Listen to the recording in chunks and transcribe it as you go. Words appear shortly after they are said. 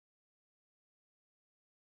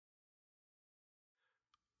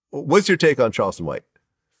What's your take on Charleston White?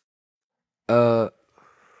 Uh,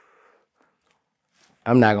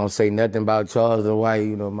 I'm not gonna say nothing about Charleston White.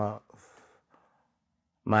 You know,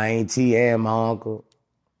 my auntie and my uncle,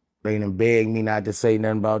 they done begged me not to say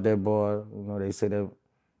nothing about that boy. You know, they said that,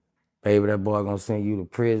 baby, that boy gonna send you to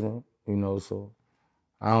prison. You know, so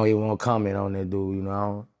I don't even want to comment on that dude. You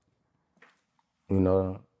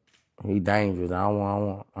know, he dangerous. I don't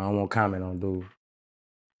want to comment on dude.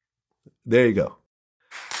 There you go.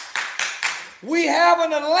 We have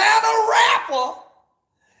an Atlanta rapper.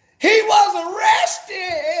 He was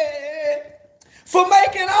arrested for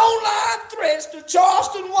making online threats to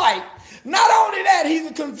Charleston White. Not only that,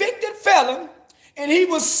 he's a convicted felon, and he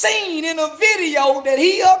was seen in a video that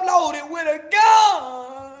he uploaded with a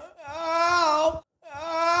gun.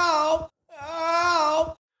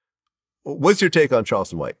 What's your take on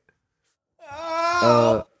Charleston White?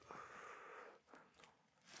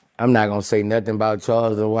 I'm not gonna say nothing about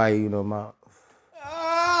Charleston White. You know,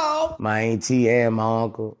 my auntie and my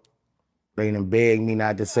uncle, they done begged me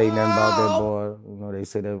not to say nothing about that boy. You know, they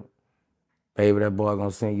said that, baby, that boy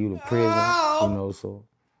gonna send you to prison. You know, so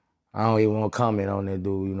I don't even want to comment on that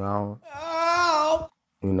dude. You know,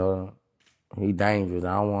 he dangerous.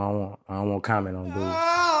 I don't want to comment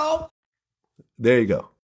on dude. There you go.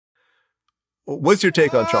 What's your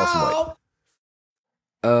take on Charleston White?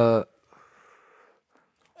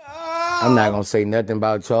 I'm not gonna say nothing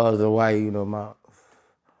about Charleston White. You know,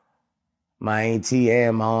 my auntie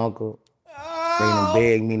and my uncle, they done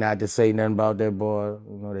begged me not to say nothing about that boy.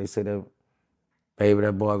 You know, they said that, baby,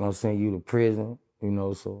 that boy gonna send you to prison. You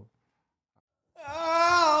know, so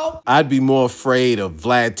I'd be more afraid of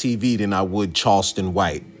Vlad TV than I would Charleston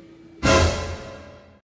White.